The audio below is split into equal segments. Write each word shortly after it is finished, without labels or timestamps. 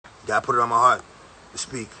God put it on my heart to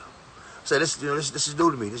speak. Say this, this is new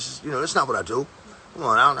to me. This is, that's not what I do. Come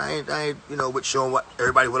on, I ain't, with showing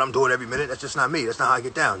everybody what I'm doing every minute. That's just not me. That's not how I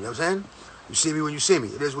get down. You know what I'm saying? You see me when you see me.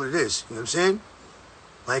 It is what it is. You know what I'm saying?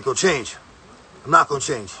 I ain't gonna change. I'm not gonna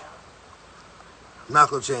change. I'm not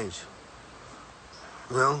gonna change.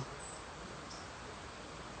 I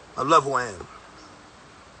love who I am.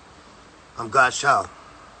 I'm God's child.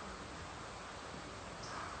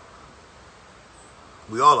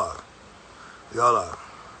 We all are. We all are.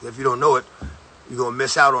 If you don't know it, you're gonna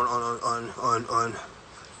miss out on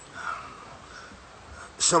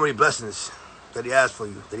so many blessings that He has for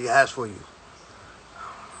you.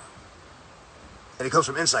 And it comes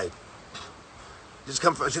from insight. It just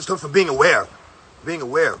comes from being aware. Being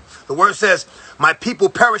aware. The word says, my people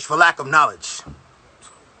perish for lack of knowledge.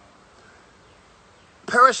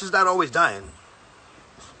 Perish is not always dying.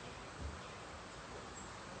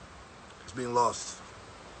 It's being lost.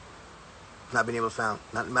 Not being able to found.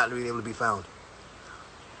 Not being able to be found.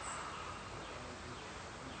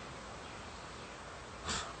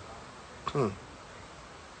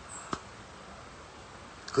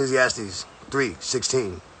 Ecclesiastes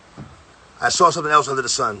 3:16. I saw something else under the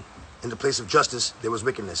sun. In the place of justice, there was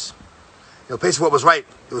wickedness. In the place of what was right,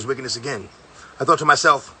 there was wickedness again. I thought to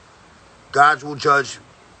myself, God will judge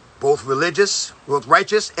both righteous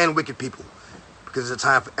and wicked people, because there's a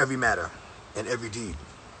time for every matter and every deed.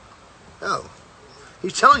 Oh,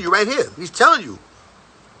 He's telling you right here. He's telling you,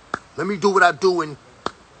 let me do what I do and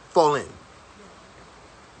fall in.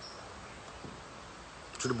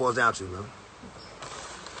 That's what it boils down to, man.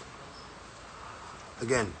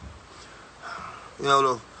 Again,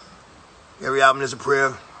 every album is a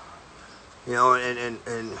prayer,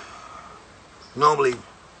 and normally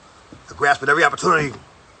I grasp at every opportunity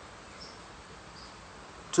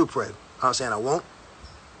to pray. I'm not saying I won't,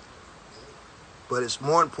 but it's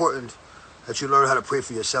more important that you learn how to pray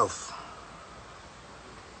for yourself.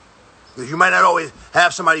 Because you might not always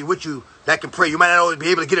have somebody with you that can pray. You might not always be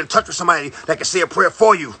able to get in touch with somebody that can say a prayer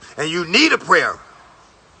for you, and you need a prayer.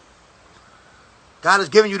 God has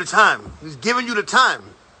given you the time. He's given you the time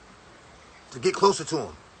to get closer to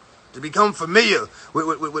Him, to become familiar with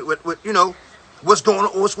what's going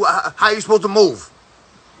on, how you're supposed to move.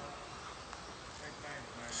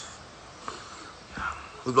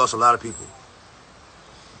 We've lost a lot of people.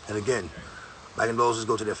 And again, my condolences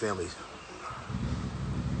go to their families.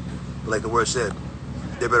 But like the word said,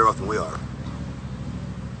 they're better off than we are.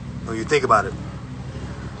 When you think about it,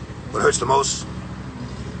 what hurts the most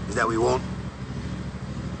is that we won't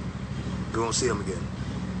see them again.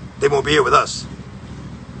 They won't be here with us.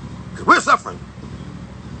 Because we're suffering.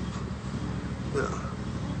 Yeah.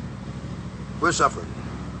 We're suffering.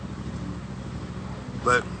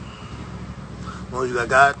 But as long as you got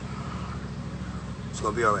God, it's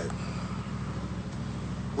going to be all right.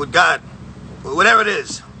 With God, whatever it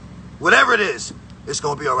is, it's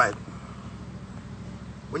going to be all right.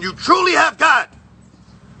 When you truly have God,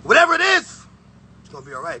 whatever it is, it's going to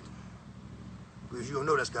be all right. Because you don't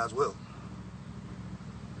know that's God's will.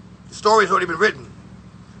 The story has already been written.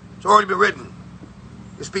 It's already been written.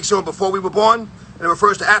 It speaks to Him before we were born, and it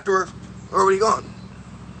refers to after we're already gone.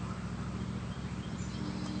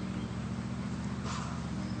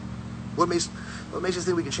 What makes us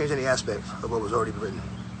think we can change any aspect of what was already written?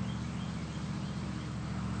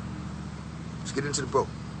 Just get into the book.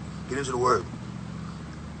 Get into the Word.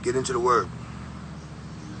 Get into the Word.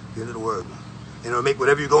 Get into the Word. And it'll make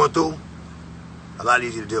whatever you're going through a lot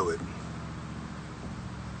easier to deal with.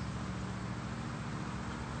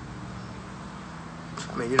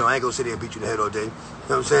 I mean, I ain't gonna sit here and beat you in the head all day. You know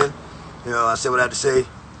what I'm saying? I said what I had to say.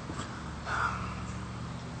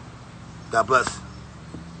 God bless.